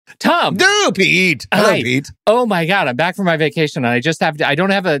Tom. No, Pete. Hello, Pete. Oh my God, I'm back from my vacation and I don't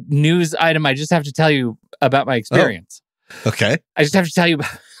have a news item. I just have to tell you about my experience. Oh, okay. I just have to tell you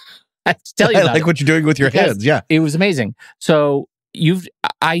about I like what you're doing with your hands. Yeah. It was amazing. So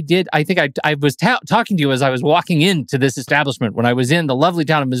I was talking to you as I was walking into this establishment when I was in the lovely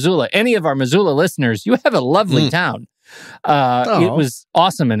town of Missoula. Any of our Missoula listeners, you have a lovely town. It was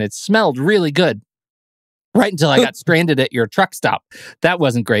awesome and it smelled really good. Right until I got stranded at your truck stop. That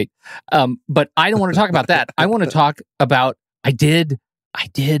wasn't great. But I don't want to talk about that. I want to talk about, I did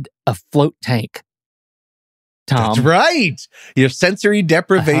a float tank. Tom. That's right. Your sensory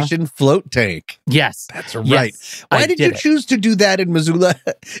deprivation float tank. Yes. That's right. Yes, Why did you choose to do that in Missoula?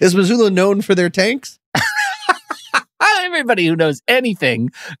 Is Missoula known for their tanks? Everybody who knows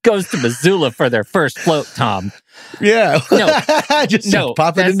anything goes to Missoula for their first float, Tom. Yeah. Just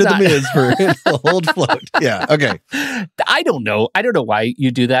pop it into the Miz for a hold float. Yeah. Okay. I don't know why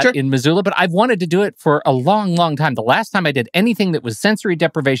you do that in Missoula, but I've wanted to do it for a long, long time. The last time I did anything that was sensory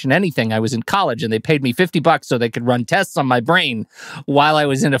deprivation, I was in college and they paid me $50 so they could run tests on my brain while I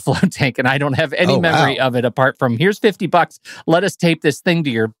was in a float tank. And I don't have any memory of it apart from here's $50. Let us tape this thing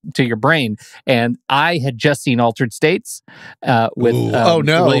to your brain. And I had just seen Altered States with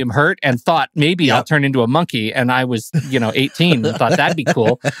William Hurt and thought maybe I'll turn into a monkey. And I was, 18 and thought that'd be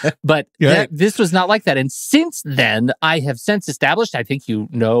cool. But this was not like that. And since then, I have since established, I think you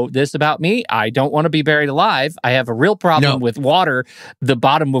know this about me, I don't want to be buried alive. I have a real problem with water, the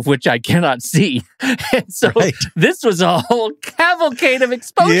bottom of which I cannot see. And so this was a whole cavalcade of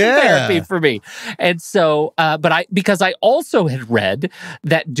exposure therapy for me. And so, because I also had read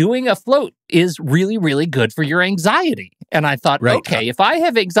that doing a float is really, really good for your anxiety. And I thought, okay, if I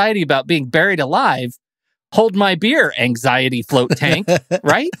have anxiety about being buried alive, hold my beer, anxiety float tank,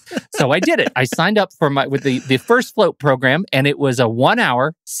 right? So I did it. I signed up for with the first float program, and it was a 1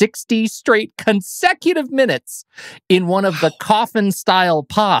 hour, 60 straight consecutive minutes in one of the coffin-style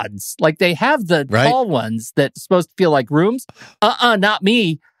pods. Like they have the tall ones that's supposed to feel like rooms. Not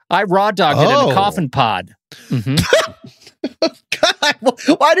me. I raw dogged it in a coffin pod. Mm-hmm. God,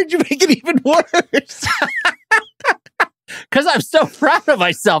 why did you make it even worse? Because I'm so proud of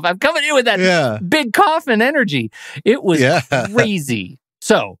myself. I'm coming in with that big coffin energy. It was crazy.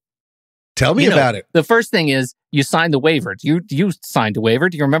 So, tell me about it. The first thing is you signed the waiver. You signed a waiver.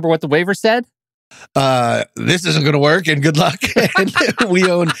 Do you remember what the waiver said? This isn't going to work and good luck. And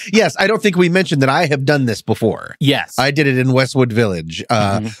yes, I don't think we mentioned that I have done this before. Yes. I did it in Westwood Village,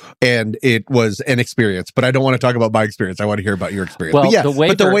 and it was an experience, but I don't want to talk about my experience. I want to hear about your experience. Well,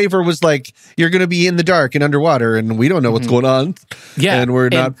 but the waiver was like, you're going to be in the dark and underwater and we don't know what's going on. Yeah. And we're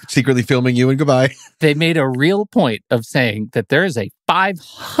not secretly filming you and goodbye. They made a real point of saying that there is a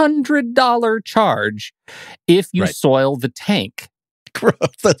 $500 charge if you soil the tank. Gross.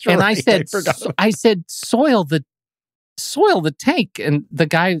 That's right. And I said, soil the tank. And the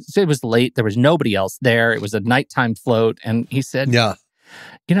guy said it was late. There was nobody else there. It was a nighttime float. And he said,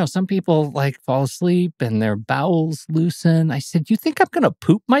 some people fall asleep and their bowels loosen. I said, you think I'm going to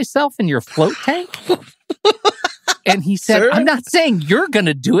poop myself in your float tank? And he said, I'm not saying you're going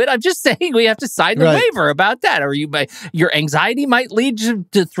to do it. I'm just saying we have to sign the waiver about that. Or your anxiety might lead you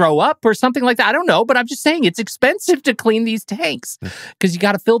to throw up or something like that. I don't know. But I'm just saying it's expensive to clean these tanks because you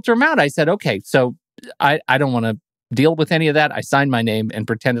got to filter them out. I said, okay, so I don't want to deal with any of that. I signed my name and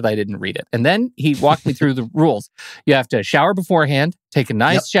pretended I didn't read it. And then he walked me through the rules. You have to shower beforehand, take a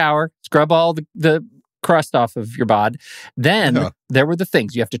nice shower, scrub all the crust off of your bod. Then there were the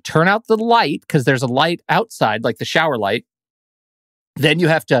things. You have to turn out the light because there's a light outside, like the shower light. Then you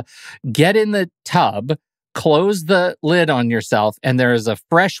have to get in the tub, close the lid on yourself, and there is a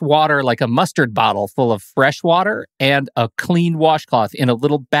fresh water, like a mustard bottle full of fresh water and a clean washcloth in a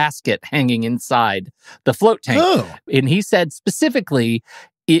little basket hanging inside the float tank. And he said specifically,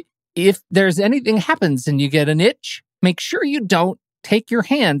 if there's anything happens and you get an itch, make sure you don't take your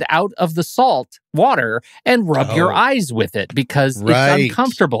hand out of the salt water and rub your eyes with it because it's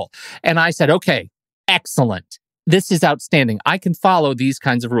uncomfortable. And I said, okay, excellent. This is outstanding. I can follow these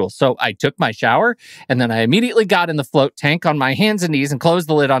kinds of rules. So I took my shower and then I immediately got in the float tank on my hands and knees and closed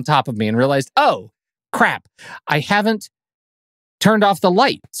the lid on top of me and realized, oh, crap, I haven't turned off the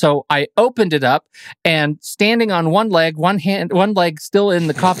light. So I opened it up and standing on one leg still in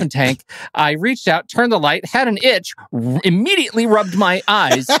the coffin tank, I reached out, turned the light, had an itch, immediately rubbed my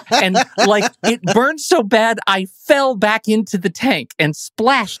eyes, and it burned so bad, I fell back into the tank and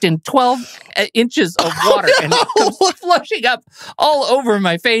splashed in 12 inches of water and it was flushing up all over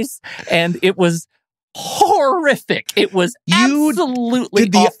my face. And it was horrific. It was absolutely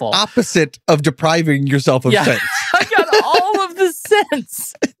did the awful. Opposite of depriving yourself of sense. I got all of the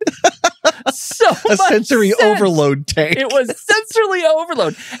sense. A sensory overload tank. It was sensory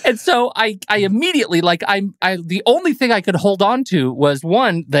overload. And so I immediately, like, the only thing I could hold on to was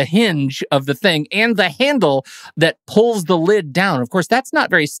one, the hinge of the thing and the handle that pulls the lid down. Of course, that's not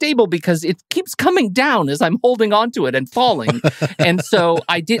very stable because it keeps coming down as I'm holding on to it and falling. And so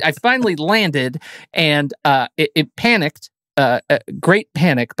I finally landed, and it panicked. Great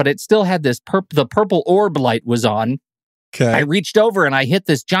panic, but it still had this the purple orb light was on. Okay. I reached over and I hit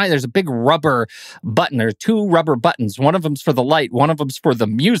this there's a big rubber button. There are two rubber buttons. One of them's for the light. One of them's for the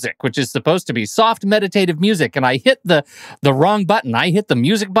music, which is supposed to be soft meditative music. And I hit the wrong button. I hit the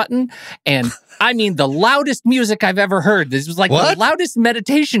music button. And I mean, the loudest music I've ever heard. This was like the loudest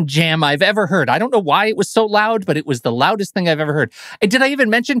meditation jam I've ever heard. I don't know why it was so loud, but it was the loudest thing I've ever heard. And did I even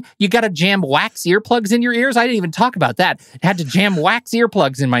mention you got to jam wax earplugs in your ears? I didn't even talk about that. I had to jam wax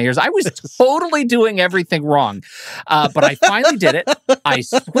earplugs in my ears. I was totally doing everything wrong. But I finally did it. I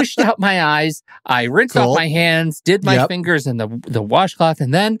squished out my eyes. I rinsed off my hands, did my fingers in the washcloth,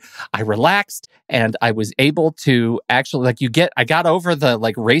 and then I relaxed, and I was able to actually, I got over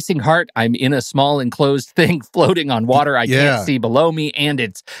the racing heart. I'm in a small enclosed thing floating on water. I can't see below me, and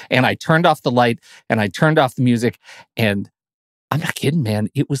I turned off the light, and I turned off the music, and I'm not kidding, man.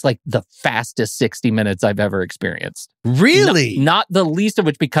 It was like the fastest 60 minutes I've ever experienced. Really? Not the least of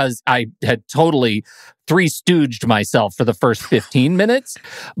which because I had totally three-stooged myself for the first 15 minutes.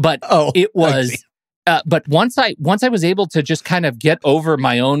 But it was... but once I was able to just kind of get over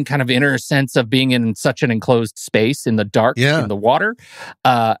my own kind of inner sense of being in such an enclosed space in the dark, in the water,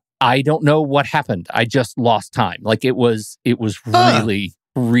 I don't know what happened. I just lost time. Like it was really...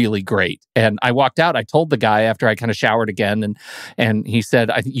 really great. And I walked out. I told the guy after I kind of showered again, and he said,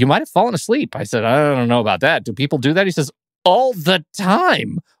 you might have fallen asleep. I said, I don't know about that. Do people do that? He says, all the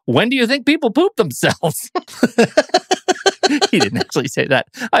time. When do you think people poop themselves? He didn't actually say that.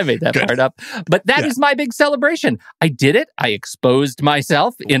 I made that part up. But that is my big celebration. I did it. I exposed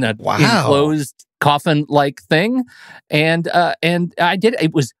myself in a enclosed coffin-like thing. And I did it.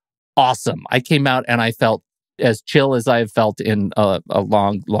 It was awesome. I came out and I felt as chill as I've felt in a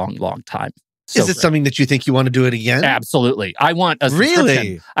long, long, long time. So is it something that you think you want to do it again? Absolutely. I want a subscription.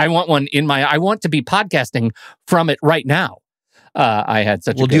 Really? I want one I want to be podcasting from it right now. I had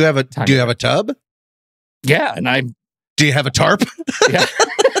such a good time. Do you have a tub? Yeah, and do you have a tarp? Yeah.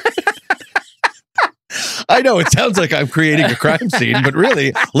 I know it sounds like I'm creating a crime scene, but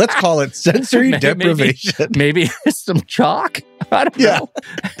really, let's call it sensory deprivation. Maybe some chalk. I don't know.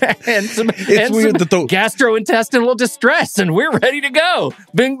 And some gastrointestinal distress, and we're ready to go.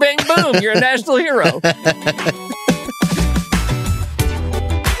 Bing, bang, boom. You're a national hero.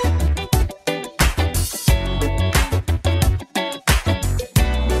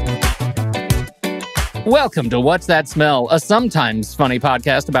 Welcome to What's That Smell, a sometimes funny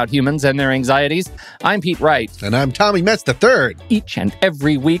podcast about humans and their anxieties. I'm Pete Wright. And I'm Tommy Metz III. Each and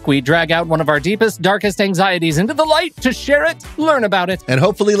every week, we drag out one of our deepest, darkest anxieties into the light to share it, learn about it, and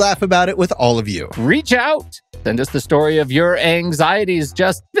hopefully laugh about it with all of you. Reach out. Send us the story of your anxieties.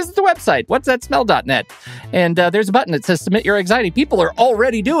 Just visit the website, whatsthatsmell.net. And there's a button that says submit your anxiety. People are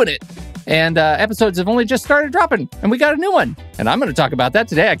already doing it. And episodes have only just started dropping, and we got a new one. And I'm going to talk about that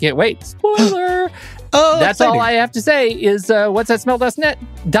today. I can't wait. Spoiler. That's exciting. All I have to say is what's that smell? .net. .net.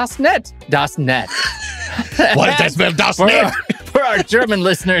 What's that smell? .net. For our German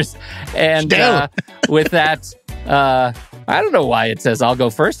listeners. And with that, I don't know why it says I'll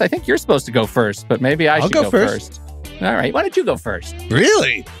go first. I think you're supposed to go first, but maybe I should go first. All right. Why don't you go first?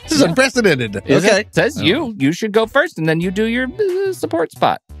 Really? This is unprecedented. Okay. It says you should go first, and then you do your support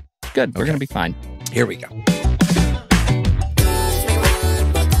spot. Good. We're going to be fine. Here we go.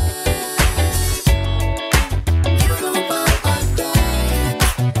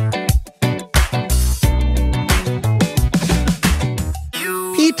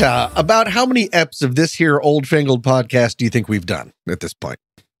 Peta, about how many eps of this here old-fangled podcast do you think we've done at this point?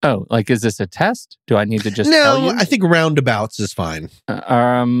 Oh, is this a test? Do I need to just tell you? No, I think roundabouts is fine.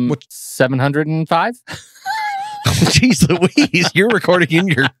 705? Jeez Louise, you're recording in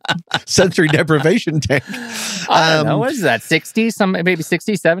your sensory deprivation tank. I don't know. What is that? 60? Maybe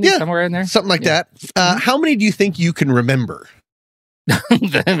 60, 70, somewhere in there? Something like that. How many do you think you can remember?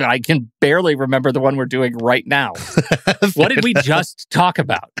 I can barely remember the one we're doing right now. What did we just talk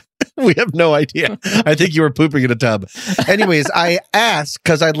about? We have no idea. I think you were pooping in a tub. Anyways, I asked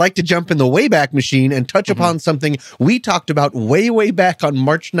because I'd like to jump in the Wayback Machine and touch upon something we talked about way back on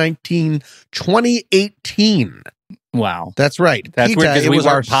March 19, 2018. Wow. That's right. That's weird because we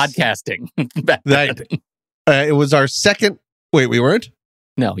weren't podcasting back then. It was our second... Wait, we weren't?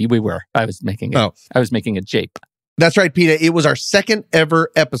 No, we were. I was making a jape. That's right, Peta. It was our second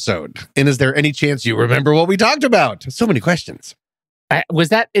ever episode. And is there any chance you remember what we talked about? So many questions. Was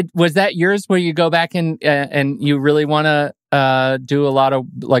that yours where you go back and you really want to do a lot of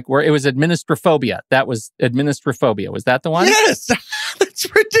like where it was administrophobia? That was administrophobia. Was that the one? Yes.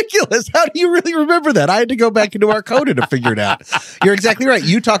 That's ridiculous. How do you really remember that? I had to go back into our coda to figure it out. You're exactly right.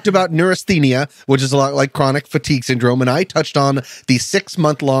 You talked about neurasthenia, which is a lot like chronic fatigue syndrome, and I touched on the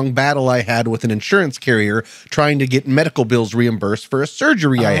 6-month-long battle I had with an insurance carrier trying to get medical bills reimbursed for a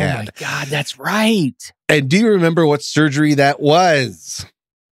surgery I had. Oh my God, that's right. And do you remember what surgery that was?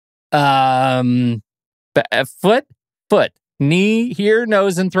 Foot, knee, ear,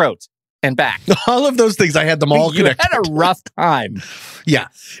 nose, and throat, and back. All of those things, I had them all connected. You had a rough time. Yeah.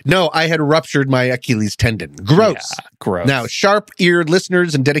 No, I had ruptured my Achilles tendon. Gross. Yeah, gross. Now, sharp-eared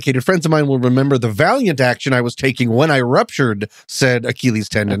listeners and dedicated friends of mine will remember the valiant action I was taking when I ruptured said Achilles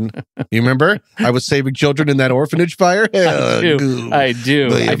tendon. You remember? I was saving children in that orphanage fire? I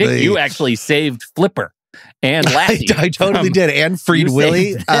do. I think you actually saved Flipper and Lassie. I totally did. And freed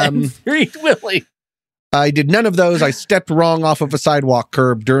Willie. Freed Willie. I did none of those. I stepped wrong off of a sidewalk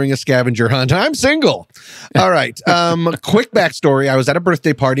curb during a scavenger hunt. I'm single. All right. Quick backstory. I was at a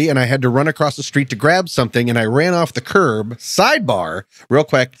birthday party and I had to run across the street to grab something and I ran off the curb. Sidebar, real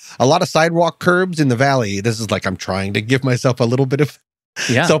quick. A lot of sidewalk curbs in the valley. This is like I'm trying to give myself a little bit of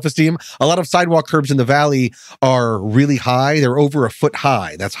self-esteem. A lot of sidewalk curbs in the valley are really high. They're over a foot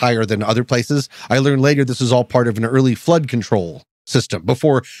high. That's higher than other places. I learned later this is all part of an early flood control system.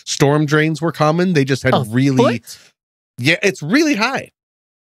 Before storm drains were common, they just had Yeah, it's really high.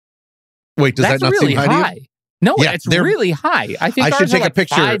 Wait, does that not really seem high to you? No, it's really high. I think I should take a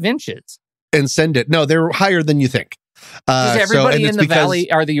picture 5 inches and send it. No, they're higher than you think. Does everybody in the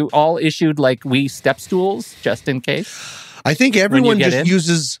valley, are they all issued like wee step stools just in case? I think everyone just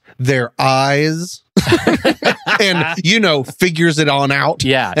uses their eyes and, figures it on out.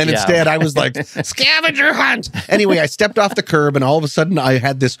 Yeah. And instead I was like, scavenger hunt. Anyway, I stepped off the curb and all of a sudden I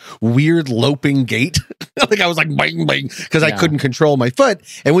had this weird loping gait. Like I was like, bang, bang, because I couldn't control my foot.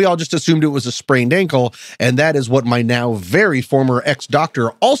 And we all just assumed it was a sprained ankle. And that is what my now very former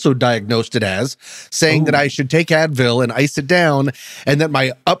ex-doctor also diagnosed it as, saying that I should take Advil and ice it down and that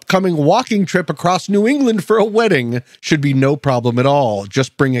my upcoming walking trip across New England for a wedding should be no problem at all.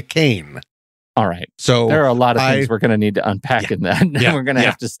 Just bring a cane. All right. So there are a lot of things we're going to need to unpack in that. We're going to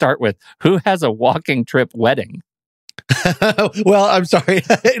have to start with who has a walking trip wedding? Well, I'm sorry.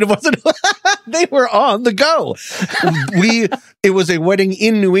 It wasn't. They were on the go. It was a wedding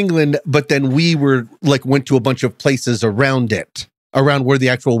in New England, but then we went to a bunch of places around it. Around where the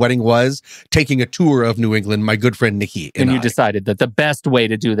actual wedding was, taking a tour of New England, my good friend Nikki and you decided that the best way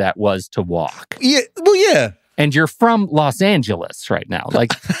to do that was to walk. Yeah, well, yeah. And you're from Los Angeles right now.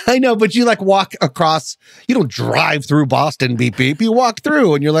 Like I know, but you walk across, you don't drive through Boston, beep, beep. You walk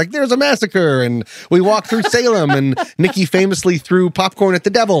through and you're like, there's a massacre. And we walk through Salem and Nikki famously threw popcorn at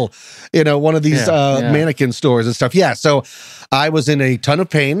the devil, one of these mannequin stores and stuff. Yeah. So I was in a ton of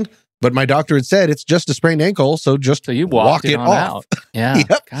pain. But my doctor had said it's just a sprained ankle, so you walk it off. Yeah, Yep.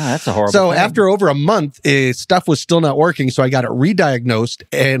 God, that's a horrible So thing. after over a month, stuff was still not working, so I got it re-diagnosed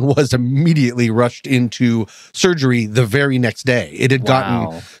and was immediately rushed into surgery the very next day. It had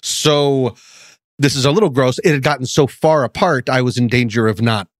gotten so, this is a little gross, it had gotten so far apart, I was in danger of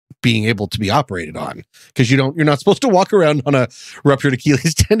not being able to be operated on. Because you're not supposed to walk around on a ruptured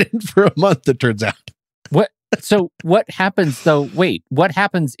Achilles tendon for a month, it turns out. What? So what happens though? Wait, what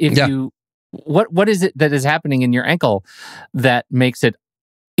happens if what is it that is happening in your ankle that makes it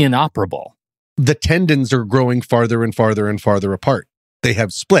inoperable? The tendons are growing farther and farther and farther apart. They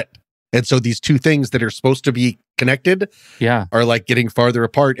have split. And so these two things that are supposed to be connected are like getting farther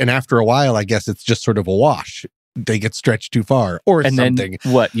apart. And after a while, I guess it's just sort of a wash. They get stretched too far or something.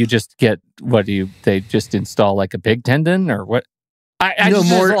 Then what? You just get, they just install like a big tendon or what? There's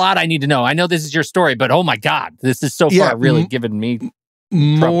a lot I need to know. I know this is your story, but oh my God, this is so far really giving me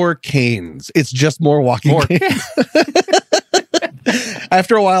more canes. It's just more walking canes.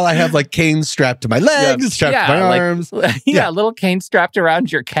 After a while, I have canes strapped to my legs, strapped to my arms. Little canes strapped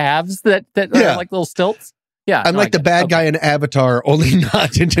around your calves that are like little stilts. Yeah, I'm like the bad guy in Avatar, only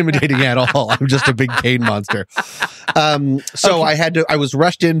not intimidating at all. I'm just a big cane monster. So I was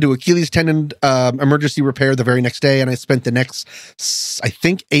rushed into Achilles tendon emergency repair the very next day, and I spent the next, I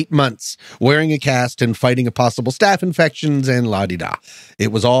think, 8 months wearing a cast and fighting a possible staph infections and la-di-da.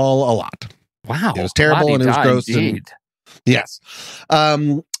 It was all a lot. Wow. It was terrible and it was gross. Yes.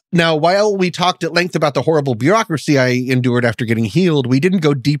 Now, while we talked at length about the horrible bureaucracy I endured after getting healed, we didn't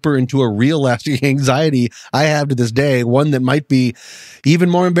go deeper into a real lasting anxiety I have to this day, one that might be even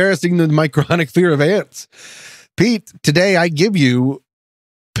more embarrassing than my chronic fear of ants. Pete, today I give you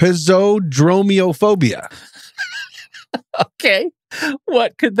pezodromiophobia. Okay.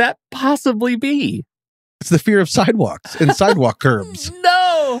 What could that possibly be? It's the fear of sidewalks and sidewalk curbs.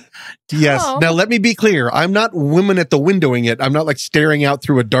 No. Yes. Tom. Now, let me be clear. I'm not women at the windowing it. I'm not like staring out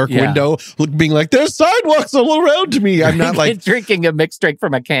through a dark window, being like, there's sidewalks all around me. I'm not like drinking a mixed drink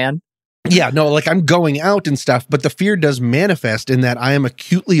from a can. Yeah, no, like I'm going out and stuff, but the fear does manifest in that I am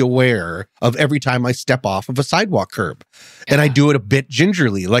acutely aware of every time I step off of a sidewalk curb. And I do it a bit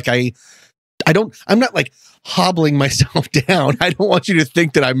gingerly. Like I'm not like hobbling myself down. I don't want you to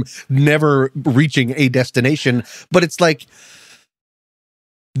think that I'm never reaching a destination, but it's like,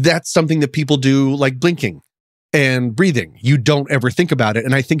 that's something that people do, like blinking and breathing. You don't ever think about it.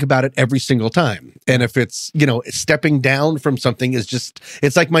 And I think about it every single time. And if it's, stepping down from something is just,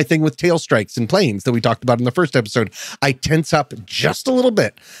 it's like my thing with tail strikes and planes that we talked about in the first episode. I tense up just a little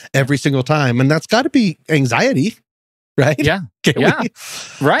bit every single time. And that's got to be anxiety, right? Yeah.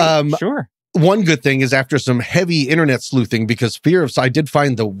 Right. Sure. One good thing is after some heavy internet sleuthing, because I did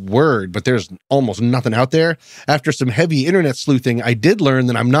find the word, but there's almost nothing out there. After some heavy internet sleuthing, I did learn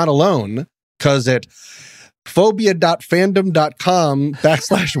that I'm not alone, because at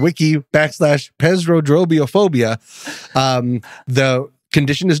phobia.fandom.com/wiki/pezodromiophobia, the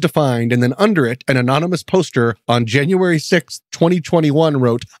condition is defined, and then under it, an anonymous poster on January 6th, 2021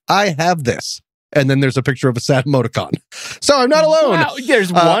 wrote, "I have this." And then there's a picture of a sad emoticon. So I'm not alone. Wow,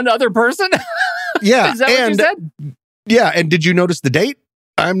 there's one other person? Yeah. Is that what you said? Yeah. And did you notice the date?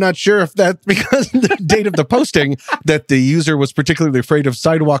 I'm not sure if that's because the date of the posting that the user was particularly afraid of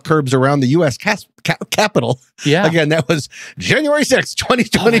sidewalk curbs around the U.S. Capitol. Yeah. Again, that was January 6th,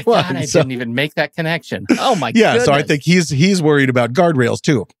 2021. Oh my God, I didn't even make that connection. Oh my Yeah. goodness. So I think he's worried about guardrails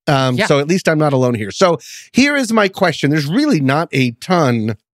too. So at least I'm not alone here. So here is my question. There's really not a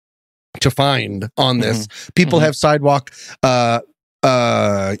ton to find on this. People have sidewalk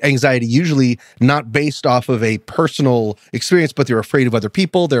anxiety, usually not based off of a personal experience, but they're afraid of other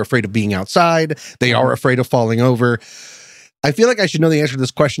people. They're afraid of being outside. They are afraid of falling over. I feel like I should know the answer to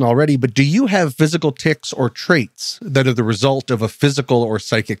this question already, but do you have physical tics or traits that are the result of a physical or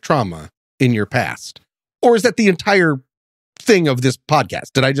psychic trauma in your past? Or is that the entire thing of this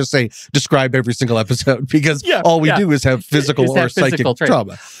podcast? Did I just say describe every single episode? Because all we do is have physical or psychic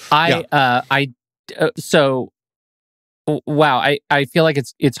trauma. Wow, I feel like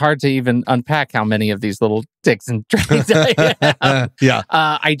it's hard to even unpack how many of these little tics and traits I have.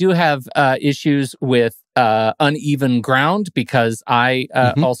 I do have issues with uneven ground, because I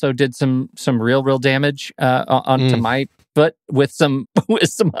also did some real damage onto my foot with some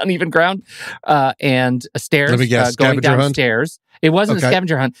uneven ground and stairs. Let me guess, going downstairs. Hunt? It wasn't a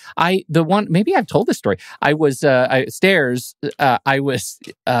scavenger hunt. Maybe I've told this story. I was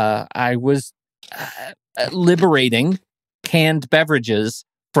liberating canned beverages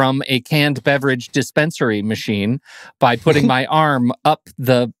from a canned beverage dispensary machine by putting my arm up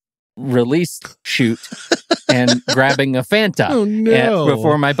the release chute and grabbing a Fanta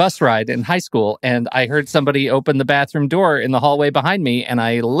before my bus ride in high school. And I heard somebody open the bathroom door in the hallway behind me, and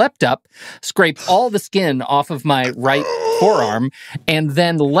I leapt up, scraped all the skin off of my right forearm, and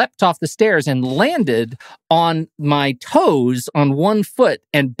then leapt off the stairs and landed on my toes on one foot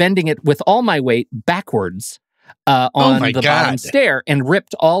and bending it with all my weight backwards on the bottom stair, and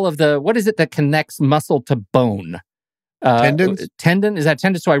ripped all of the, what is it that connects muscle to bone? Tendons? Tendon? Is that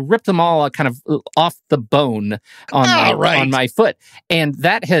tendon? So I ripped them all kind of off the bone on my foot. And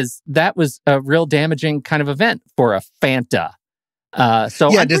that was a real damaging kind of event for a Fanta. Does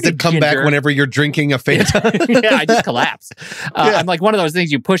it come back whenever you're drinking a Fanta? I just collapsed. I'm like one of those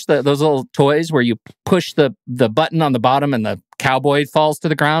things, you push those little toys where you push the button on the bottom and the cowboy falls to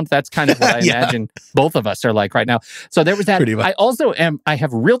the ground. That's kind of what I imagine both of us are like right now. So there was that. I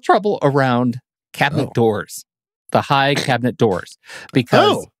have real trouble around cabinet doors, the high cabinet doors,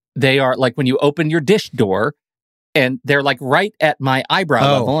 because they are like when you open your dish door, and they're like right at my eyebrow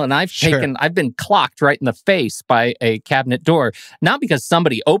level. And I've been clocked right in the face by a cabinet door, not because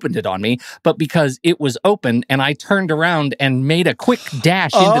somebody opened it on me, but because it was open and I turned around and made a quick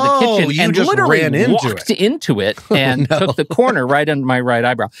dash into the kitchen and literally walked into it and took the corner right under my right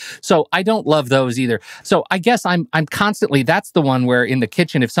eyebrow. So I don't love those either. So I guess I'm constantly, that's the one where in the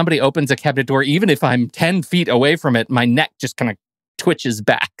kitchen, if somebody opens a cabinet door, even if I'm 10 feet away from it, my neck just kind of twitches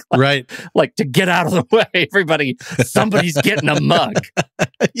back, like to get out of the way. Everybody, somebody's getting a mug.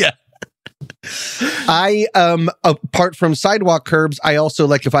 I apart from sidewalk curbs, I also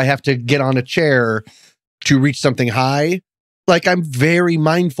like if I have to get on a chair to reach something high, Like, I'm very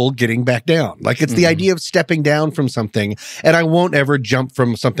mindful getting back down. Like, it's the idea of stepping down from something, and I won't ever jump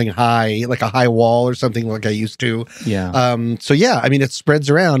from something high, like a high wall or something like I used to. Yeah. So yeah, I mean, it spreads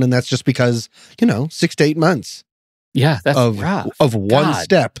around, and that's just because, 6 to 8 months. Yeah, that's rough. Of one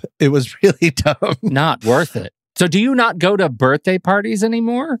step. It was really dumb. Not worth it. So do you not go to birthday parties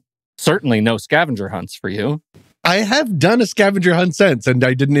anymore? Certainly no scavenger hunts for you. I have done a scavenger hunt since, and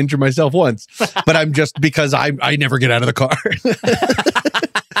I didn't injure myself once. But I'm just because I never get out of the car.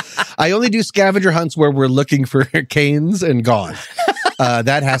 I only do scavenger hunts where we're looking for canes and gauze.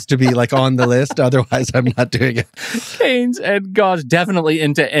 That has to be like on the list. Otherwise, I'm not doing it. Canes and gauze, definitely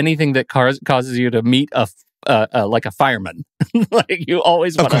into anything that causes you to meet a fireman. Like you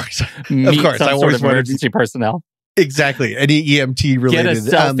always want to meet some sort of emergency personnel. Exactly. Any EMT related.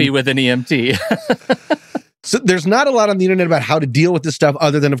 Get a selfie with an EMT. So there's not a lot on the internet about how to deal with this stuff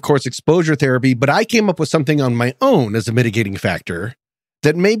other than, of course, exposure therapy. But I came up with something on my own as a mitigating factor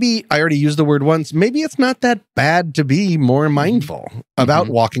that maybe I already used the word once. Maybe it's not that bad to be more mindful about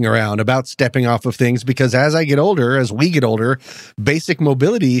walking around, about stepping off of things, because as we get older, basic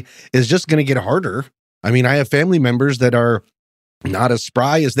mobility is just going to get harder. I mean, I have family members that are not as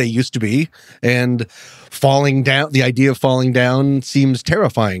spry as they used to be, and the idea of falling down seems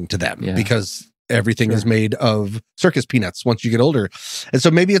terrifying to them because everything is made of circus peanuts once you get older. And so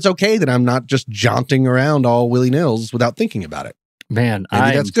maybe it's okay that I'm not just jaunting around all willy-nills without thinking about it. Man,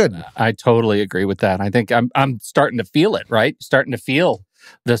 maybe that's good. I totally agree with that. I think I'm starting to feel it, right? Starting to feel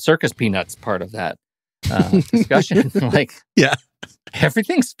the circus peanuts part of that discussion.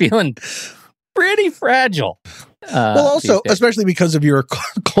 Everything's feeling pretty fragile. Well, also, especially because of your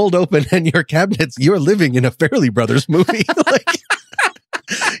cold open and your cabinets, you're living in a Fairley Brothers movie.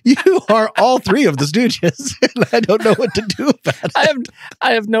 You are all three of the Stooges, and I don't know what to do about it.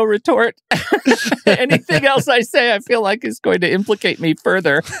 I have no retort. Anything else I say, I feel like is going to implicate me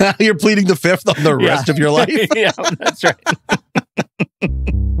further. You're pleading the fifth on the rest of your life. Yeah, that's right.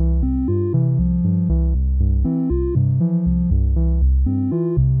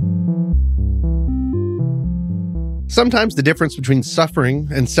 Sometimes the difference between suffering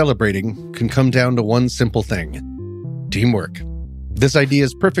and celebrating can come down to one simple thing: teamwork. This idea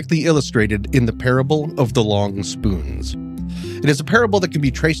is perfectly illustrated in the parable of the long spoons. It is a parable that can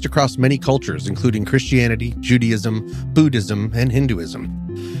be traced across many cultures, including Christianity, Judaism, Buddhism, and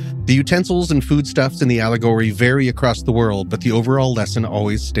Hinduism. The utensils and foodstuffs in the allegory vary across the world, but the overall lesson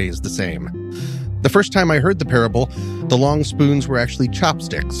always stays the same. The first time I heard the parable, the long spoons were actually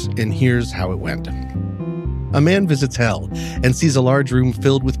chopsticks, and here's how it went. A man visits hell and sees a large room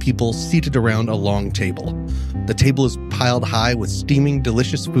filled with people seated around a long table. The table is piled high with steaming,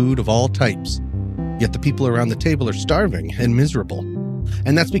 delicious food of all types. Yet the people around the table are starving and miserable.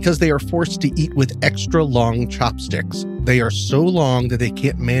 And that's because they are forced to eat with extra long chopsticks. They are so long that they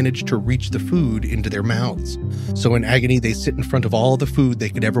can't manage to reach the food into their mouths. So in agony, they sit in front of all the food they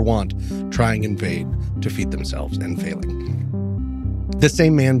could ever want, trying in vain to feed themselves and failing. The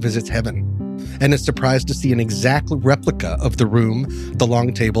same man visits heaven and is surprised to see an exact replica of the room, the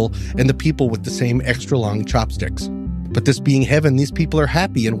long table, and the people with the same extra long chopsticks. But this being heaven, these people are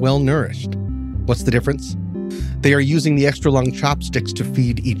happy and well-nourished. What's the difference? They are using the extra long chopsticks to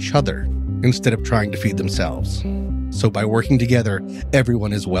feed each other instead of trying to feed themselves. So by working together,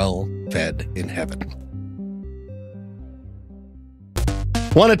 everyone is well fed in heaven.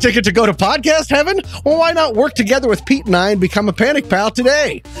 Want a ticket to go to podcast heaven? Well, why not work together with Pete and I and become a Panic Pal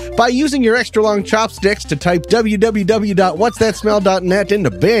today? By using your extra long chopsticks to type www.whatsthatsmell.net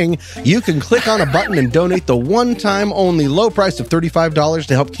into Bing, you can click on a button and donate the one-time only low price of $35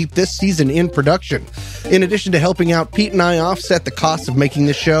 to help keep this season in production. In addition to helping out Pete and I offset the cost of making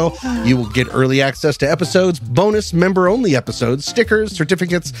this show, you will get early access to episodes, bonus member-only episodes, stickers,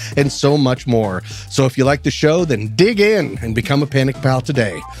 certificates, and so much more. So if you like the show, then dig in and become a Panic Pal today.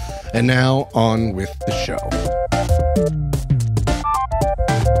 And now, on with the show.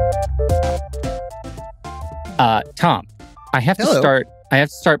 Tom, I have to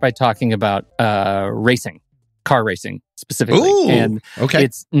start by talking about racing, car racing specifically. Ooh, and okay.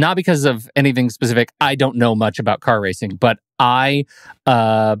 It's not because of anything specific. I don't know much about car racing, but I'm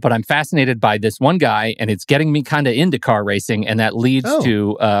fascinated by this one guy, and it's getting me kind of into car racing, and that leads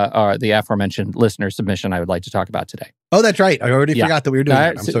to the aforementioned listener submission I would like to talk about today. Oh, that's right. I already forgot that we were doing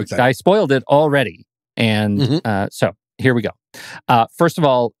that. I'm so excited. I spoiled it already. And so here we go. First of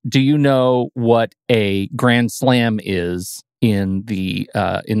all, do you know what a Grand Slam is in the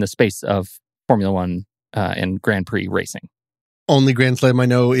space of Formula One and Grand Prix racing? Only Grand Slam I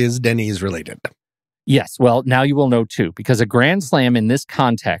know is Denny's related. Yes. Well, now you will know too, because a Grand Slam in this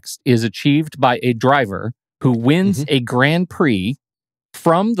context is achieved by a driver who wins a Grand Prix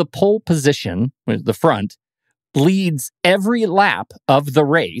from the pole position, the front, leads every lap of the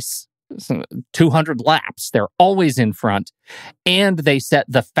race, 200 laps. They're always in front, and they set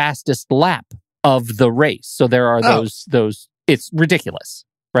the fastest lap of the race. So there are those. It's ridiculous,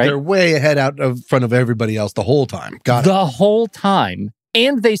 right? They're way ahead out of front of everybody else the whole time. Got it. The whole time.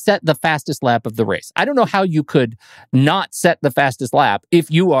 And they set the fastest lap of the race. I don't know how you could not set the fastest lap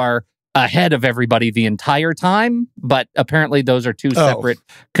if you are ahead of everybody the entire time, but apparently those are two separate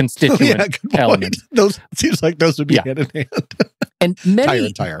constituent elements. Seems like those would be hand in hand. And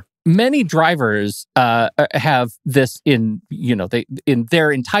many drivers have this in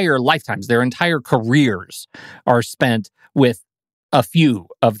their entire lifetimes, their entire careers are spent with a few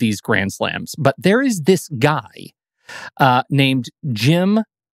of these Grand Slams. But there is this guy named Jim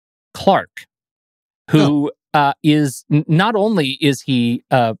Clark, who is not only is he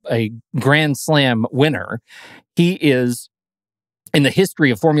a Grand Slam winner, he is, in the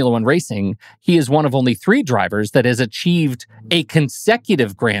history of Formula One racing, he is one of only 3 drivers that has achieved a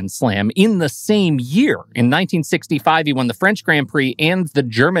consecutive Grand Slam in the same year. In 1965, he won the French Grand Prix and the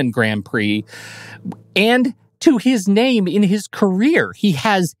German Grand Prix. And to his name in his career, he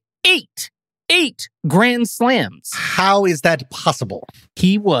has 8 Grand Slams. How is that possible?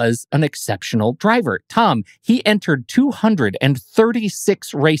 He was an exceptional driver. Tom, he entered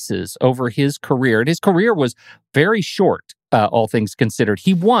 236 races over his career, and his career was very short, all things considered.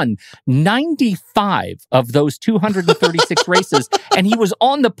 He won 95 of those 236 races, and he was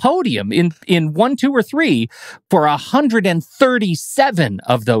on the podium in 1, 2, or 3 for 137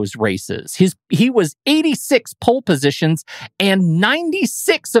 of those races. He was 86 pole positions, and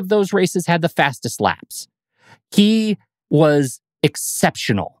 96 of those races had the fastest laps. He was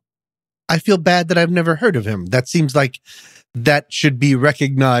exceptional. I feel bad that I've never heard of him. That seems like that should be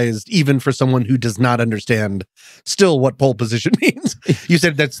recognized even for someone who does not understand still what pole position means. You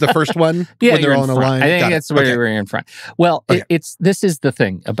said that's the first one when they're all in a line? I think that's where you're in front. Well, this is the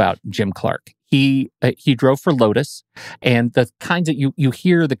thing about Jim Clark. He drove for Lotus, and the kinds of you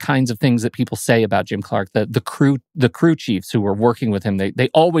hear the kinds of things that people say about Jim Clark. The crew chiefs who were working with him, they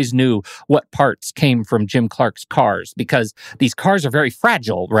always knew what parts came from Jim Clark's cars, because these cars are very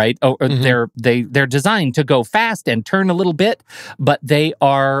fragile, right? They're designed to go fast and turn a little bit, but they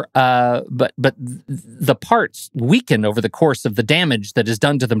are but the parts weaken over the course of the damage that is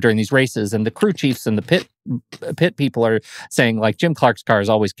done to them during these races. And the crew chiefs and the pit people are saying, like, Jim Clark's cars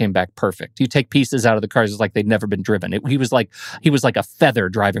always came back perfect. You take pieces out of the cars, it's like they'd never been driven. He was like a feather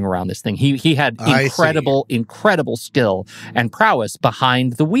driving around this thing. He had incredible skill and prowess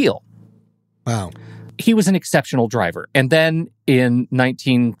behind the wheel. Wow. He was an exceptional driver. And then in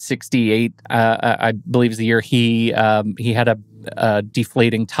 1968, I believe is the year, he had a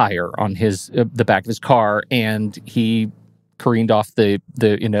deflating tire on the back of his car, and he careened off the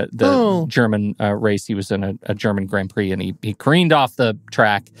German race. He was in a German Grand Prix, and he careened off the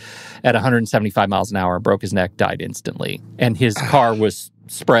track at 175 miles an hour, broke his neck, died instantly. And his car was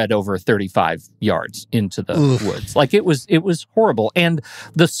spread over 35 yards into the woods. Like, it was horrible. And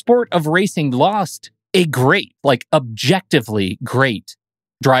the sport of racing lost a great, like, objectively great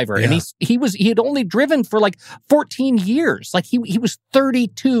driver. Yeah. And he had only driven for like 14 years. Like, he was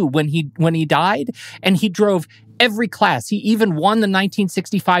 32 when he died, and he drove every class. He even won the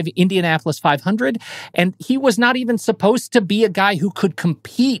 1965 Indianapolis 500, and he was not even supposed to be a guy who could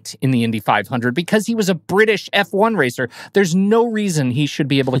compete in the Indy 500 because he was a British F1 racer. There's no reason he should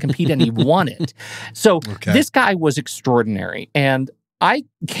be able to compete, and he won it. So This guy was extraordinary. And I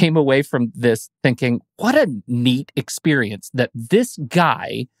came away from this thinking, what a neat experience that this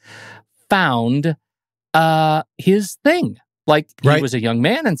guy found his thing. Like, he was a young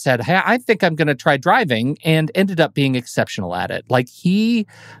man and said, hey, I think I'm going to try driving, and ended up being exceptional at it. Like, he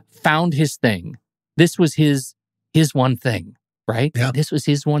found his thing. This was his one thing, right? Yeah. This was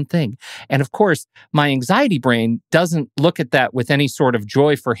his one thing. And of course, my anxiety brain doesn't look at that with any sort of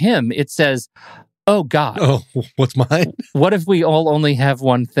joy for him. It says, oh, God. Oh, what's mine? What if we all only have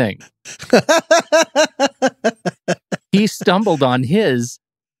one thing? He stumbled on his.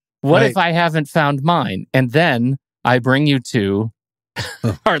 What if I haven't found mine? And then I bring you to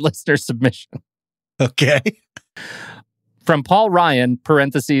our listener submission. Okay. From Paul Ryan,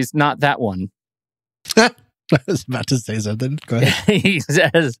 parentheses, not that one. I was about to say something. Go ahead. He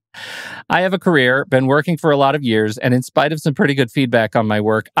says, I have a career, been working for a lot of years, and in spite of some pretty good feedback on my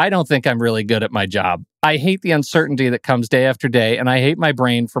work, I don't think I'm really good at my job. I hate the uncertainty that comes day after day, and I hate my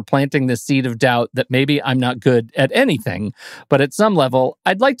brain for planting this seed of doubt that maybe I'm not good at anything. But at some level,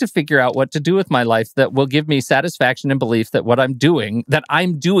 I'd like to figure out what to do with my life that will give me satisfaction and belief that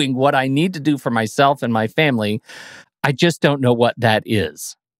I'm doing what I need to do for myself and my family. I just don't know what that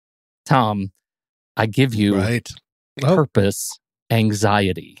is. Tom, I give you purpose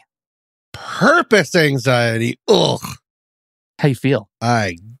anxiety. Purpose anxiety. Ugh. How you feel?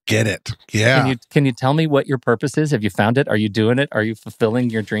 I get it. Yeah. Can you tell me what your purpose is? Have you found it? Are you doing it? Are you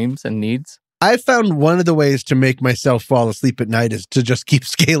fulfilling your dreams and needs? I found one of the ways to make myself fall asleep at night is to just keep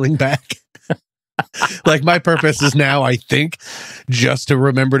scaling back. Like my purpose is now, I think, just to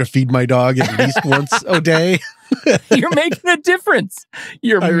remember to feed my dog at least once a day. You're making a difference.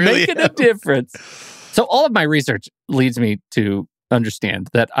 You're making a difference. So all of my research leads me to understand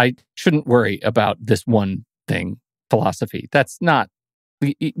that I shouldn't worry about this one thing, philosophy. That's not,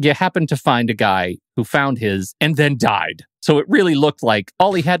 you happen to find a guy who found his and then died. So it really looked like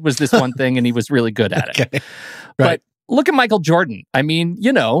all he had was this one thing and he was really good at it. Right. But look at Michael Jordan. I mean,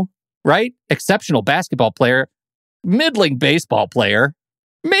 right? Exceptional basketball player, middling baseball player.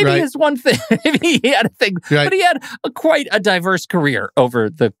 Maybe his one thing, maybe he had a thing, but he had quite a diverse career over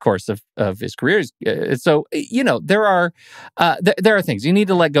the course of his career. So, there are things. You need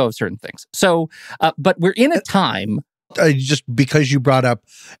to let go of certain things. So, but we're in a time... just because you brought up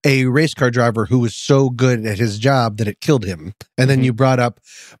a race car driver who was so good at his job that it killed him. And then you brought up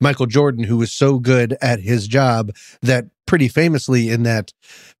Michael Jordan, who was so good at his job that pretty famously in that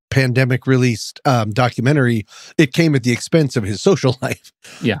pandemic released documentary, it came at the expense of his social life.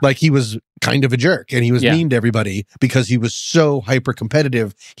 Yeah. Like he was kind of a jerk and he was mean to everybody because he was so hyper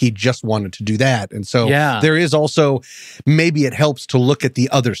competitive. He just wanted to do that. And so there is also, maybe it helps to look at the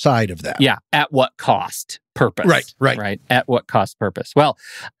other side of that. Yeah. At what cost? Purpose. Right. At what cost? Purpose. Well,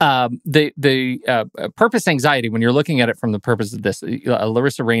 the purpose anxiety, when you're looking at it from the purpose of this,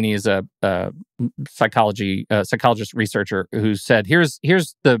 Larissa Rainey is a psychologist researcher who said, here's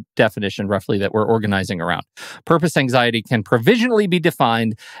the definition roughly that we're organizing around. Purpose anxiety can provisionally be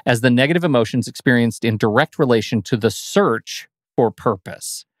defined as the negative emotions experienced in direct relation to the search for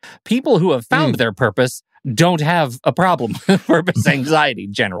purpose. People who have found their purpose don't have a problem with purpose anxiety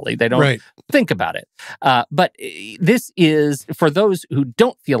generally. They don't think about it. But this is, for those who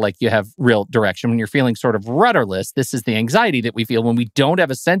don't feel like you have real direction, when you're feeling sort of rudderless, this is the anxiety that we feel when we don't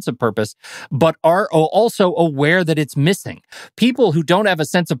have a sense of purpose, but are also aware that it's missing. People who don't have a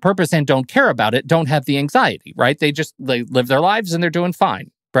sense of purpose and don't care about it don't have the anxiety, right? They live their lives and they're doing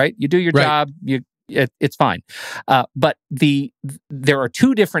fine, right? You do your job, it's fine. But there are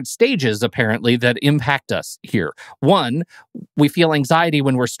two different stages, apparently, that impact us here. One, we feel anxiety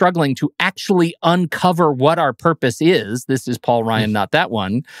when we're struggling to actually uncover what our purpose is. This is Paul Ryan, not that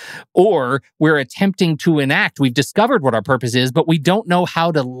one. Or we're attempting to enact. We've discovered what our purpose is, but we don't know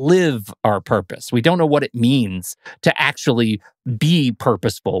how to live our purpose. We don't know what it means to actually be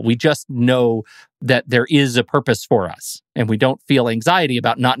purposeful. We just know that there is a purpose for us, and we don't feel anxiety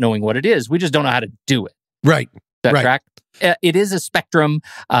about not knowing what it is. We just don't know how to do it. Right. That track? It is a spectrum.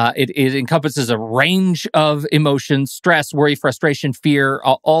 It encompasses a range of emotions: stress, worry, frustration, fear.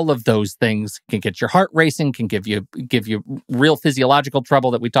 All of those things can get your heart racing, can give you real physiological trouble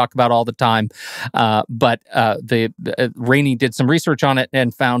that we talk about all the time. But Rainey did some research on it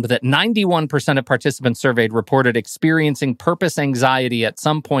and found that 91% of participants surveyed reported experiencing purpose anxiety at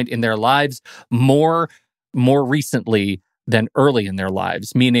some point in their lives, more recently than early in their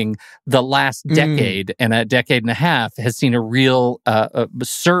lives, meaning the last decade and a decade and a half has seen a real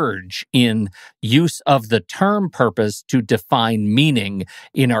surge in use of the term purpose to define meaning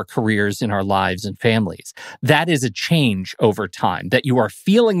in our careers, in our lives and families. That is a change over time. That you are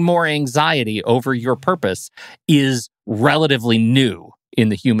feeling more anxiety over your purpose is relatively new in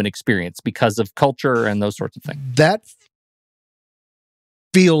the human experience because of culture and those sorts of things. That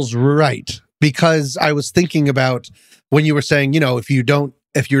feels right. Because I was thinking about when you were saying,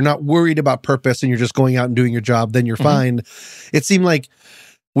 if you're not worried about purpose and you're just going out and doing your job, then you're fine. It seemed like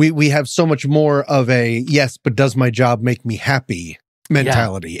we have so much more of a, yes, but does my job make me happy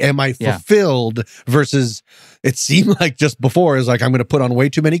mentality? Am I fulfilled versus it seemed like just before is like, I'm going to put on way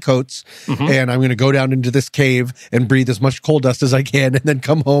too many coats and I'm going to go down into this cave and breathe as much coal dust as I can and then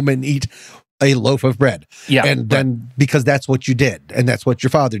come home and eat a loaf of bread. Then because that's what you did and that's what your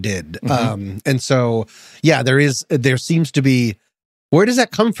father did. And so, there seems to be, where does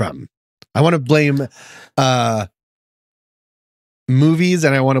that come from? I want to blame movies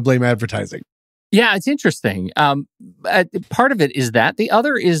and I want to blame advertising. Yeah, it's interesting. Part of it is that. The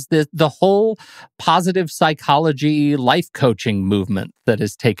other is the whole positive psychology life coaching movement that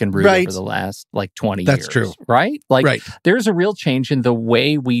has taken root over the last 20 years. That's true. Right? There's a real change in the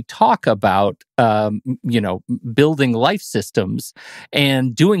way we talk about, building life systems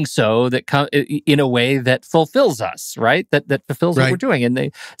and doing so in a way that fulfills us, right? That fulfills what we're doing. And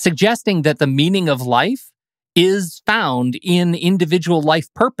they suggesting that the meaning of life is found in individual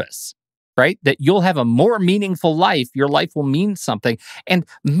life purpose. Right? That you'll have a more meaningful life. Your life will mean something. And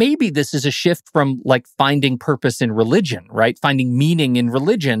maybe this is a shift from finding purpose in religion, right? Finding meaning in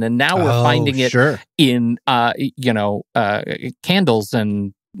religion. And now we're finding it in, candles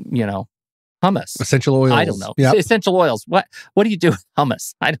and, hummus. Essential oils. I don't know. Yep. Essential oils. What do you do with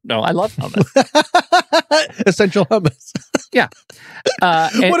hummus? I don't know. I love hummus. Essential hummus. Yeah.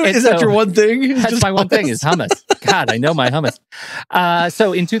 Is that your one thing? That's my one thing is hummus. God, I know my hummus.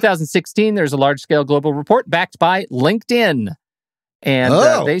 So in 2016, there's a large-scale global report backed by LinkedIn. And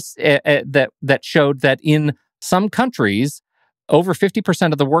that showed that in some countries, over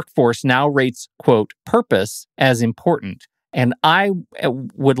 50% of the workforce now rates, quote, purpose as important. And I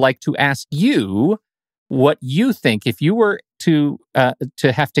would like to ask you what you think if you were to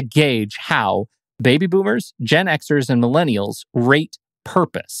have to gauge how baby boomers, Gen Xers, and millennials rate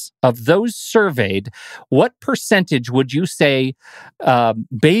purpose. Of those surveyed, what percentage would you say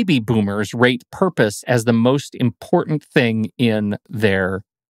baby boomers rate purpose as the most important thing in their,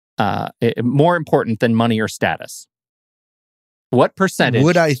 more important than money or status? What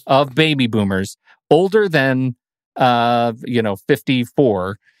percentage of baby boomers older than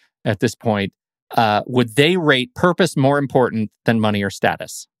 54 at this point, would they rate purpose more important than money or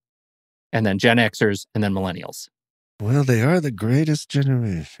status? And then Gen Xers, and then millennials. Well, they are the greatest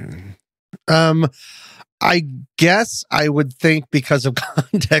generation. I guess I would think because of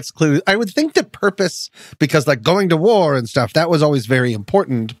context clues, I would think that purpose, because going to war and stuff, that was always very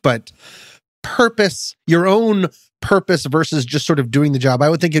important. But purpose, your own purpose versus just sort of doing the job, I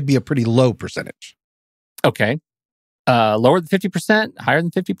would think it'd be a pretty low percentage. Okay. Lower than 50%, higher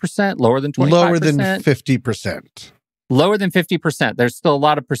than 50%, lower than 25%? Lower than 50%. Lower than 50%. There's still a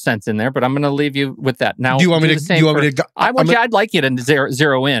lot of percents in there, but I'm going to leave you with that. Now, do you want me to go? I'd like you to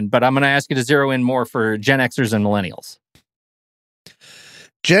zero in, but I'm going to ask you to zero in more for Gen Xers and millennials.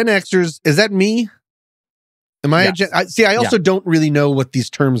 Gen Xers, is that me? Am I yes. I also don't really know what these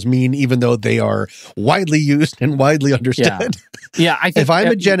terms mean, even though they are widely used and widely understood. Yeah, I think if I'm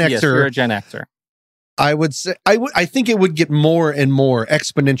a Gen Xer, yes, you're a Gen Xer. I would say I think it would get more and more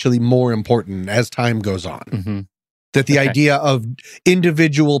exponentially more important as time goes on. Mm-hmm. That the idea of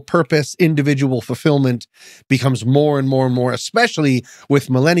individual purpose, individual fulfillment becomes more and more and more, especially with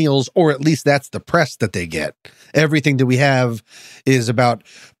millennials, or at least that's the press that they get. Everything that we have is about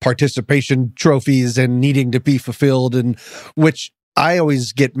participation trophies and needing to be fulfilled, and which I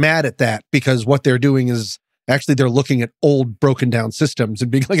always get mad at that, because what they're doing is actually they're looking at old broken down systems and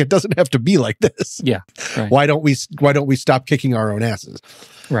being like, it doesn't have to be like this. Yeah. Right. Why don't we stop kicking our own asses?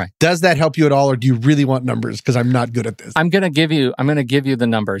 Right. Does that help you at all, or do you really want numbers? Because I'm not good at this. I'm going to give you the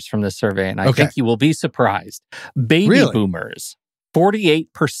numbers from this survey, and I think you will be surprised. Baby boomers,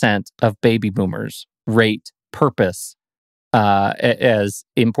 48% of baby boomers rate purpose as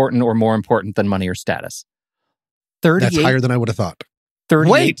important or more important than money or status. That's higher than I would have thought.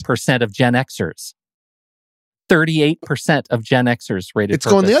 38% of Gen Xers. 38% of Gen Xers rated it's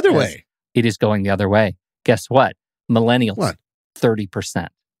going the other way. It is going the other way. Guess what? Millennials. What? 30%.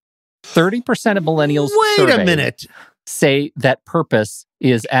 30% of millennials say that purpose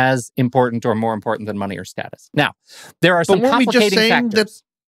is as important or more important than money or status. Now, there are some complicating factors.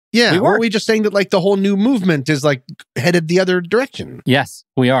 Weren't we just saying that the whole new movement is headed the other direction? Yes,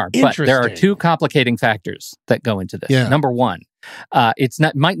 we are. But there are two complicating factors that go into this. Yeah. Number one,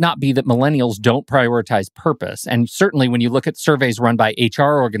 might not be that millennials don't prioritize purpose. And certainly when you look at surveys run by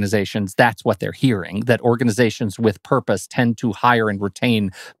HR organizations, that's what they're hearing, that organizations with purpose tend to hire and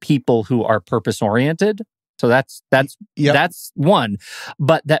retain people who are purpose-oriented. So that's one.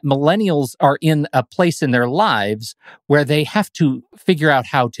 But that millennials are in a place in their lives where they have to figure out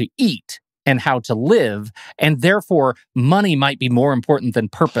how to eat and how to live. And therefore, money might be more important than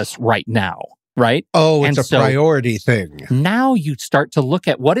purpose right now. Right? Oh, it's a priority thing. Now you start to look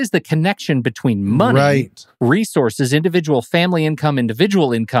at what is the connection between money, resources, individual family income,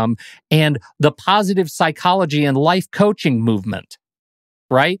 individual income, and the positive psychology and life coaching movement.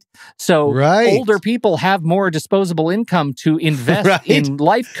 Right? So older people have more disposable income to invest in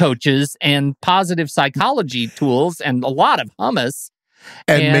life coaches and positive psychology tools and a lot of hummus.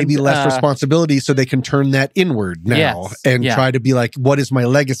 And maybe less responsibility, so they can turn that inward now and try to be like, what is my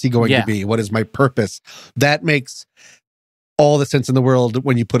legacy going to be? What is my purpose? That makes all the sense in the world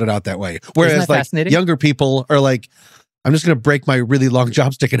when you put it out that way. Whereas like younger people are like, I'm just going to break my really long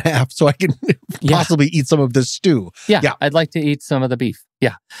chopstick in half so I can possibly eat some of this stew. Yeah, I'd like to eat some of the beef.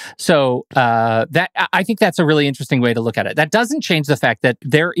 Yeah. So that I think that's a really interesting way to look at it. That doesn't change the fact that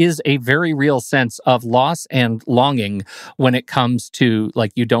there is a very real sense of loss and longing when it comes to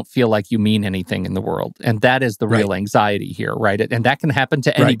like you don't feel like you mean anything in the world. And that is the real anxiety here, right? And that can happen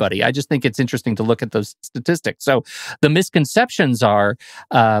to anybody. I just think it's interesting to look at those statistics. So the misconceptions are,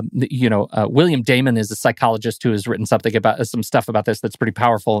 William Damon is a psychologist who has written something about some stuff about this that's pretty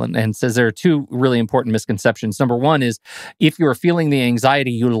powerful and says there are two really important misconceptions. Number one is if you're feeling the anxiety,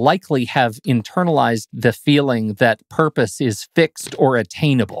 you likely have internalized the feeling that purpose is fixed or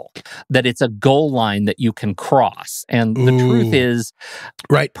attainable, that it's a goal line that you can cross. And the truth is,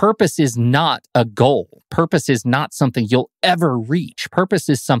 purpose is not a goal. Purpose is not something you'll ever reach. Purpose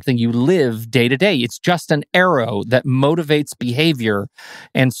is something you live day to day. It's just an arrow that motivates behavior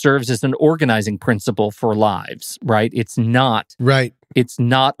and serves as an organizing principle for lives, right? It's not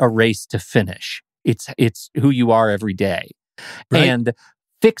a race to finish. It's who you are every day. And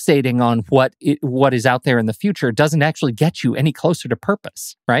fixating on what is out there in the future doesn't actually get you any closer to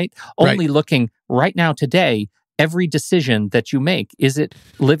purpose, right? Only looking right now today, every decision that you make, is it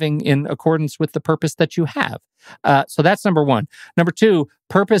living in accordance with the purpose that you have? So that's number one. Number two,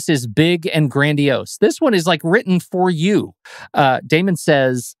 purpose is big and grandiose. This one is like written for you. Damon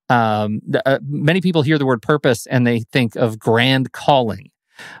says, many people hear the word purpose and they think of grand calling.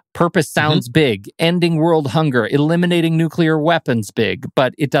 Purpose sounds big, ending world hunger, eliminating nuclear weapons big,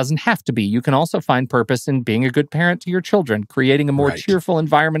 but it doesn't have to be. You can also find purpose in being a good parent to your children, creating a more cheerful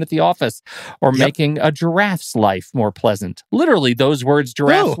environment at the office, or making a giraffe's life more pleasant. Literally, those words,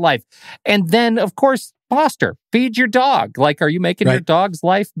 giraffe's life. And then, of course, foster, feed your dog. Like, are you making your dog's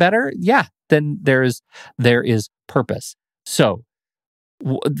life better? Yeah, then there is purpose. So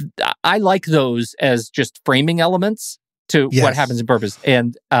I like those as just framing elements to what happens in purpose,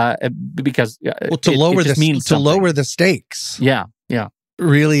 and because to lower the stakes,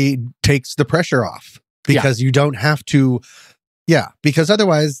 really takes the pressure off because you don't have to. Yeah, because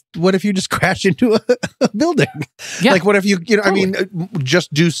otherwise, what if you just crash into a building? Yeah. Like, what if you totally. I mean,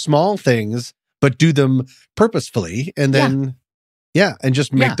 just do small things, but do them purposefully, and then and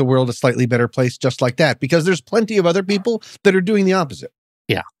just make the world a slightly better place, just like that. Because there's plenty of other people that are doing the opposite.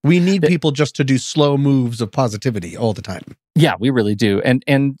 Yeah, we need people just to do slow moves of positivity all the time. Yeah, we really do.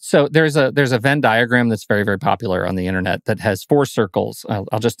 And so there's a Venn diagram that's very, very popular on the internet that has 4 circles.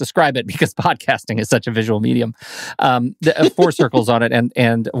 I'll just describe it because podcasting is such a visual medium. 4 circles on it,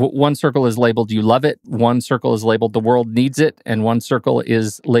 and one circle is labeled "you love it," one circle is labeled "the world needs it," and one circle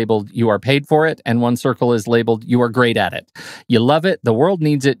is labeled "you are paid for it," and one circle is labeled "you are great at it." You love it, the world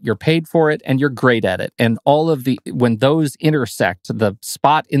needs it, you're paid for it, and you're great at it. And when those intersect, the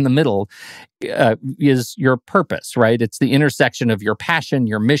spot in the middle is your purpose, right? It's the intersection of your passion,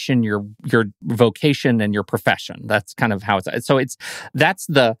 your mission, your vocation, and your profession. That's kind of how it's. So that's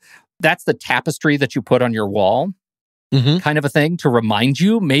the tapestry that you put on your wall, kind of a thing to remind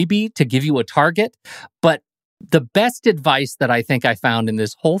you, maybe to give you a target. But the best advice that I think I found in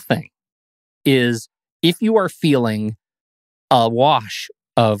this whole thing is if you are feeling a wash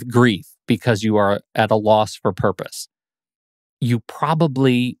of grief because you are at a loss for purpose, you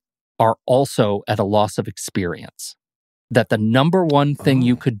probably are also at a loss of experience. That the number one thing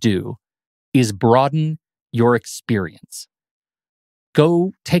you could do is broaden your experience.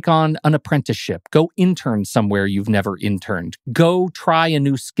 Go take on an apprenticeship. Go intern somewhere you've never interned. Go try a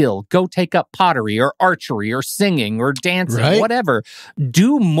new skill. Go take up pottery or archery or singing or dancing, whatever.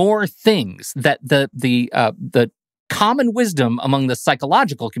 Do more things. That the common wisdom among the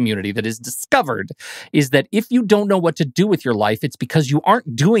psychological community that is discovered is that if you don't know what to do with your life, it's because you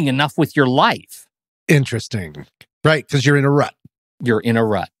aren't doing enough with your life. Interesting. Right, because you're in a rut. You're in a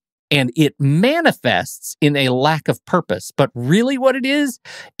rut. And it manifests in a lack of purpose. But really what it is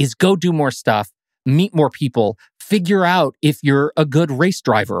go do more stuff, meet more people, figure out if you're a good race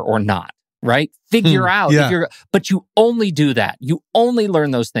driver or not, right? Figure out if but you only do that. You only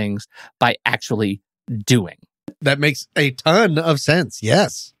learn those things by actually doing. That makes a ton of sense.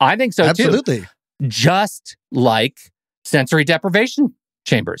 Yes. I think so, absolutely. Too. Just like sensory deprivation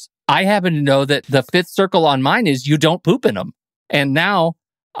chambers. I happen to know that the 5th circle on mine is you don't poop in them. And now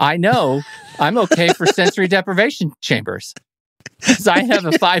I know I'm okay for sensory deprivation chambers. Because I have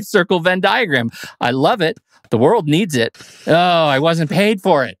a 5-circle Venn diagram. I love it. The world needs it. Oh, I wasn't paid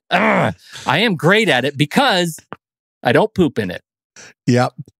for it. I am great at it because I don't poop in it.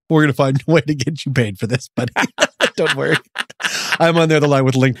 Yep. We're going to find a way to get you paid for this, buddy. Don't worry. I'm on the other line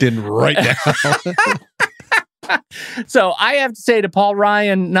with LinkedIn right now. So I have to say to Paul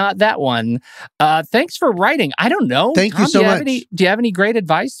Ryan, not that one. Thanks for writing. I don't know. Thank you so much. Do you have any great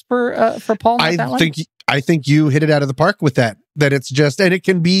advice for Paul? I think you hit it out of the park with that. That it's just, and it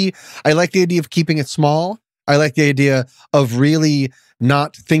can be. I like the idea of keeping it small. I like the idea of really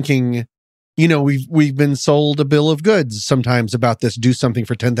not thinking. You know, we've been sold a bill of goods sometimes about this. Do something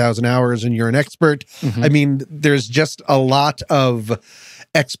for 10,000 hours and you're an expert. Mm-hmm. I mean, there's just a lot of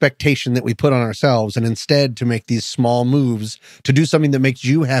expectation that we put on ourselves, and instead to make these small moves to do something that makes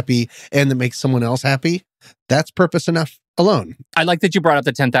you happy and that makes someone else happy, that's purpose enough alone. I like that you brought up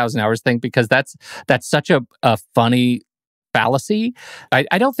the 10,000 hours thing, because that's such a funny fallacy.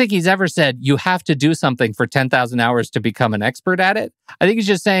 I don't think he's ever said you have to do something for 10,000 hours to become an expert at it. I think he's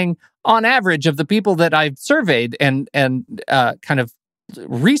just saying, on average, of the people that I've surveyed and kind of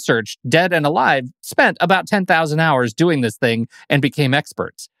researched, dead and alive, spent about 10,000 hours doing this thing and became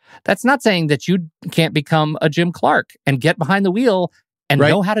experts. That's not saying that you can't become a Jim Clark and get behind the wheel and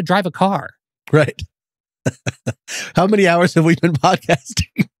know how to drive a car. Right. How many hours have we been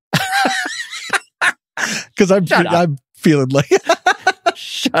podcasting? Because I'm feeling like...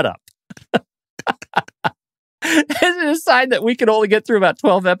 Shut up. Is it a sign that we can only get through about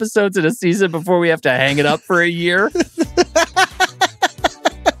 12 episodes in a season before we have to hang it up for a year?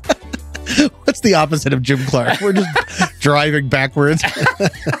 What's the opposite of Jim Clark? We're just driving backwards.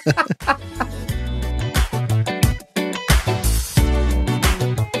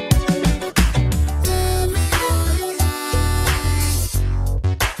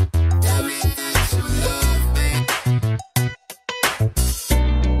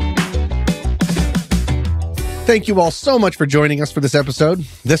 Thank you all so much for joining us for this episode.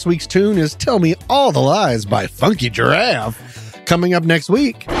 This week's tune is Tell Me All the Lies by Funky Giraffe. Coming up next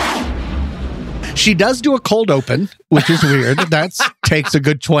week, she does do a cold open, which is weird. That takes a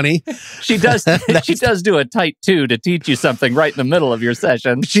good 20. She does do a tight 2 to teach you something right in the middle of your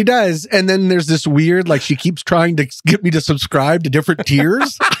session. She does. And then there's this weird, like, she keeps trying to get me to subscribe to different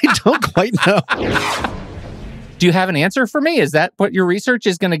tiers. I don't quite know. Do you have an answer for me? Is that what your research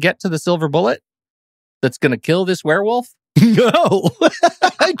is going to get to the silver bullet that's going to kill this werewolf? No,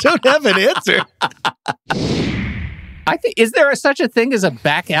 I don't have an answer. I think, is there such a thing as a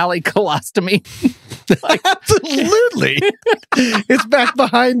back alley colostomy? Absolutely. It's back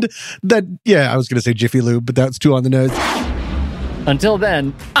behind that. Yeah, I was going to say Jiffy Lube, but that's too on the nose. Until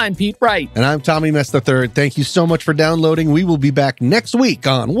then, I'm Pete Wright. And I'm Tommy Mess III. Thank you so much for downloading. We will be back next week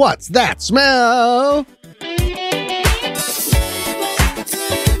on What's That Smell?